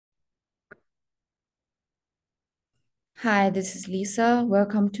Hi, this is Lisa.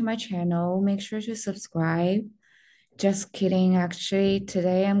 Welcome to my channel. Make sure to subscribe. Just kidding. Actually,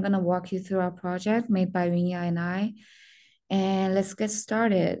 today I'm going to walk you through our project made by Yunya and I. And let's get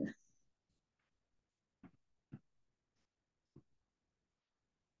started.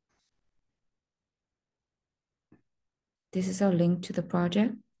 This is our link to the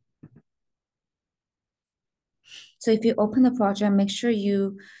project. So if you open the project, make sure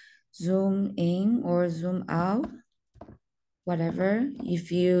you zoom in or zoom out, whatever.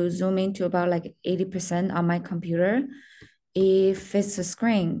 If you zoom into about like 80% on my computer, it fits the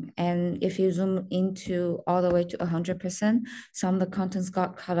screen. And if you zoom into all the way to 100%, some of the contents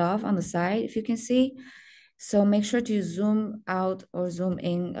got cut off on the side, if you can see. So make sure to zoom out or zoom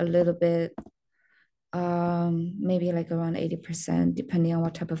in a little bit, maybe like around 80%, depending on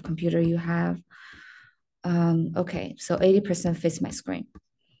what type of computer you have. Okay, so 80% fits my screen.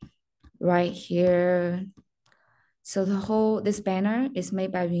 Right here. So this banner is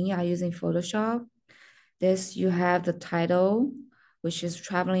made by Yunya using Photoshop. This, you have the title, which is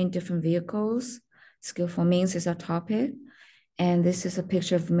traveling in different vehicles. Skillful means is a topic. And this is a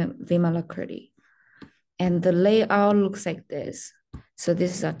picture of Vimalakirti. And the layout looks like this. So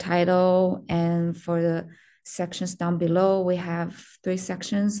this is a title. And for the sections down below, we have three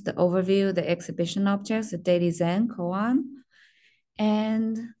sections: the overview, the exhibition objects, the daily Zen koan.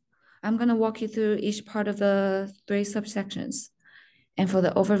 And I'm going to walk you through each part of the three subsections. And for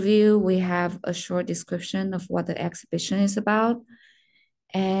the overview, we have a short description of what the exhibition is about.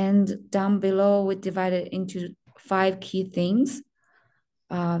 And down below, we divide it into 5 key things: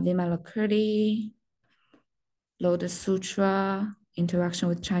 Vimalakirti, Lotus Sutra, interaction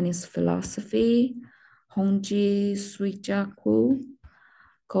with Chinese philosophy, Hongji Suijaku,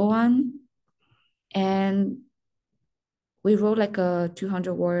 Koan. And we wrote like a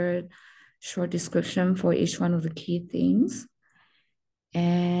 200-word short description for each one of the key things.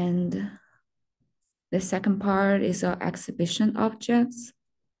 And the second part is our exhibition objects.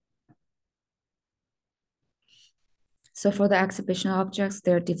 So for the exhibition objects,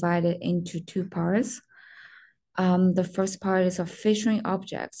 they're divided into 2 parts. The first part is our featuring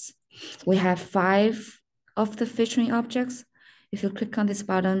objects. We have 5 of the featuring objects. If you click on this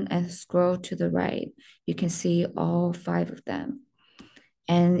button and scroll to the right, you can see all 5 of them.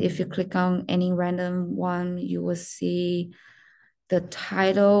 And if you click on any random one, you will see the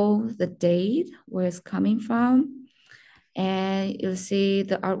title, the date, where it's coming from, and you'll see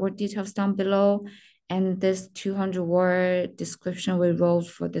the artwork details down below, and this 200-word description we wrote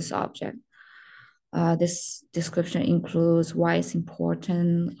for this object. This description includes why it's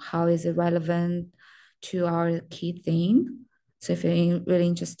important, how is it relevant to our key theme. So if you're really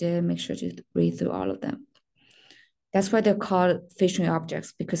interested, make sure to read through all of them. That's why they're called featuring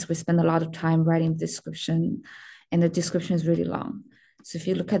objects, because we spend a lot of time writing the description, and the description is really long. So if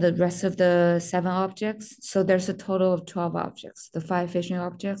you look at the rest of the 7 objects, so there's a total of 12 objects, the 5 featuring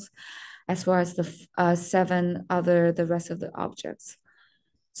objects, as well as the 7 other, the rest of the objects.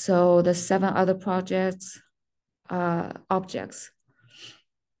 So the 7 other objects,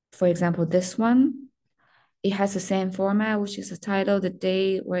 for example, this one, it has the same format, which is the title, the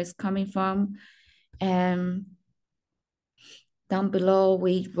date, where it's coming from, and down below,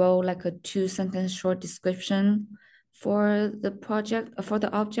 we wrote like a 2-sentence short description for the project, for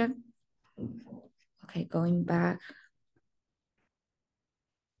the object. Okay, going back.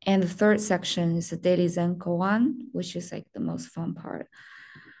 And the third section is the daily Zen koan, which is like the most fun part.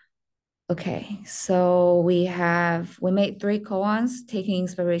 Okay, so we made 3 koans taking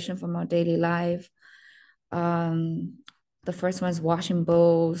inspiration from our daily life. The first one is washing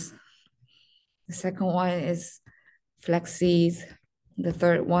bowls. The second one is flexes. The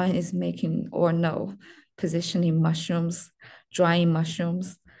third one is positioning mushrooms, drying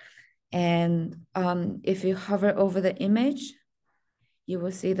mushrooms. And if you hover over the image, you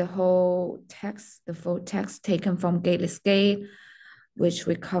will see the whole text, the full text taken from Gateless Gate, which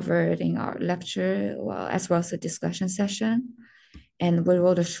we covered in our lecture, as well as a discussion session. And we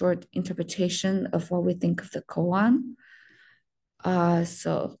wrote a short interpretation of what we think of the koan.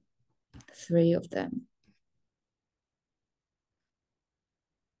 So 3 of them.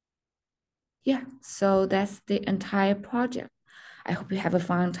 Yeah, so that's the entire project. I hope you have a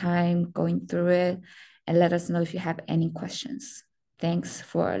fun time going through it, and let us know if you have any questions. Thanks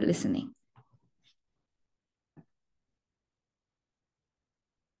for listening.